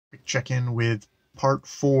Quick check-in with part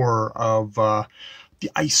 4 of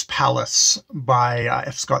The Ice Palace by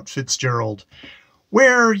F. Scott Fitzgerald,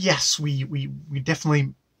 where, yes, we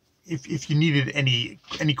definitely, if you needed any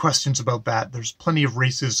questions about that, there's plenty of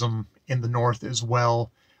racism in the North as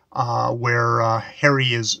well, where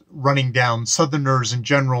Harry is running down Southerners in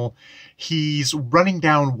general. He's running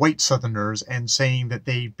down white Southerners and saying that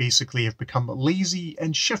they basically have become lazy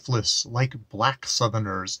and shiftless like black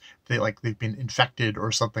Southerners. They've been infected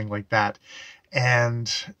or something like that.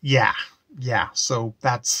 And yeah. So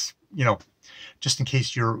that's, just in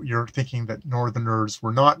case you're thinking that Northerners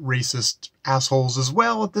were not racist assholes as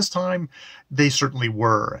well at this time, they certainly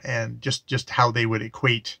were. And just how they would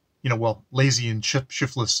equate, lazy and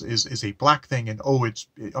shiftless is a black thing, and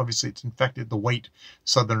obviously it's infected the white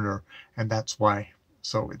Southerner, and that's why.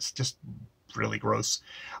 So it's just really gross.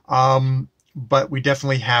 But we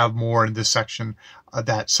definitely have more in this section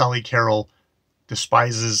that Sally Carroll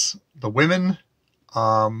despises the women,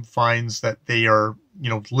 finds that they are,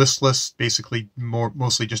 listless, basically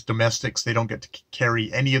mostly just domestics. They don't get to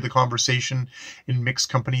carry any of the conversation in mixed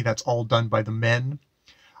company. That's all done by the men.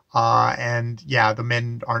 And yeah, the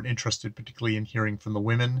men aren't interested particularly in hearing from the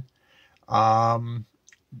women.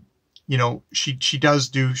 She does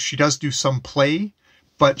do some play,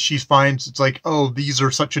 but she finds it's like, oh, these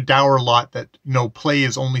are such a dour lot that, play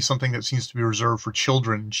is only something that seems to be reserved for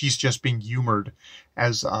children. She's just being humored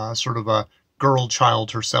as sort of a girl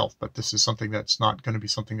child herself, but this is something that's not going to be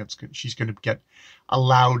something she's going to get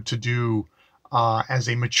allowed to do as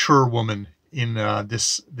a mature woman in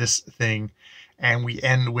this thing. And we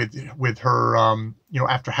end with her,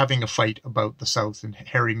 after having a fight about the South and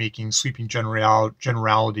Harry making sweeping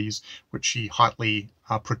generalities, which she hotly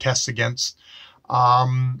protests against.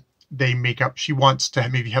 They make up. She wants to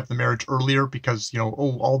maybe have the marriage earlier because,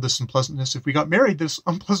 all this unpleasantness. If we got married, this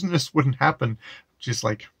unpleasantness wouldn't happen. Just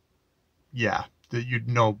like, yeah, the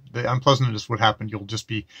unpleasantness would happen. You'll just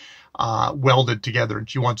be welded together. And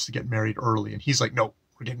she wants to get married early, and he's like, no,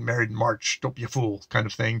 we're getting married in March. Don't be a fool, kind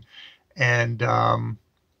of thing. And,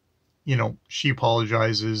 she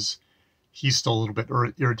apologizes. He's still a little bit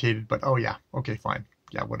irritated, but, oh yeah, okay, fine.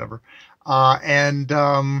 Yeah, whatever. And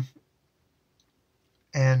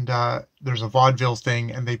there's a vaudeville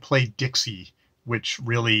thing, and they play Dixie, which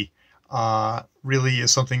really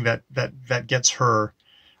is something that gets her.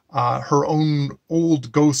 Her own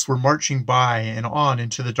old ghosts were marching by and on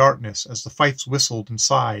into the darkness as the fifes whistled and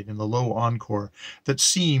sighed in the low encore that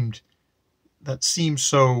seemed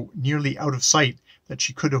so nearly out of sight that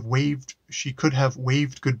she could have waved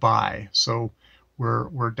goodbye. So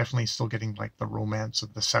we're definitely still getting like the romance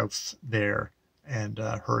of the South there, and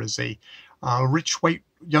her as a rich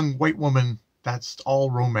young white woman. That's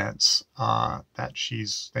all romance that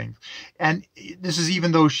she's thing. And this is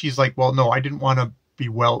even though she's like, well, no, I didn't want to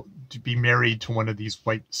be married to one of these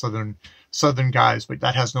white southern guys, but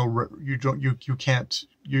that has no, you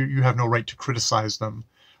have no right to criticize them.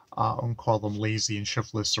 And call them lazy and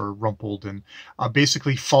shiftless or rumpled and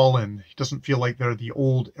basically fallen. He doesn't feel like they're the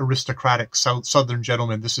old aristocratic Southern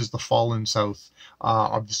gentlemen. This is the fallen South.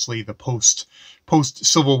 Obviously, the post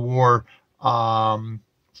Civil War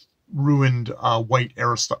ruined white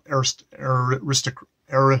aristocrats.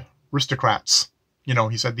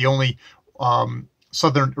 He said the only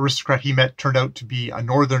Southern aristocrat he met turned out to be a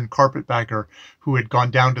Northern carpetbagger who had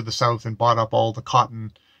gone down to the South and bought up all the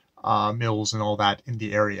cotton mills and all that in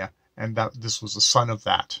the area, and that this was the son of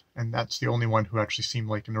that, and that's the only one who actually seemed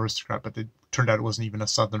like an aristocrat, but it turned out it wasn't even a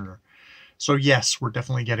Southerner. So yes, we're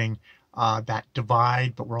definitely getting that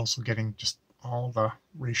divide, but we're also getting just all the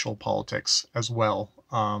racial politics as well,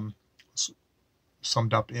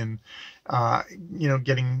 summed up in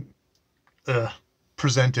getting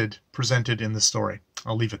presented in the story.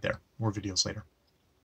 I'll leave it there. More videos later.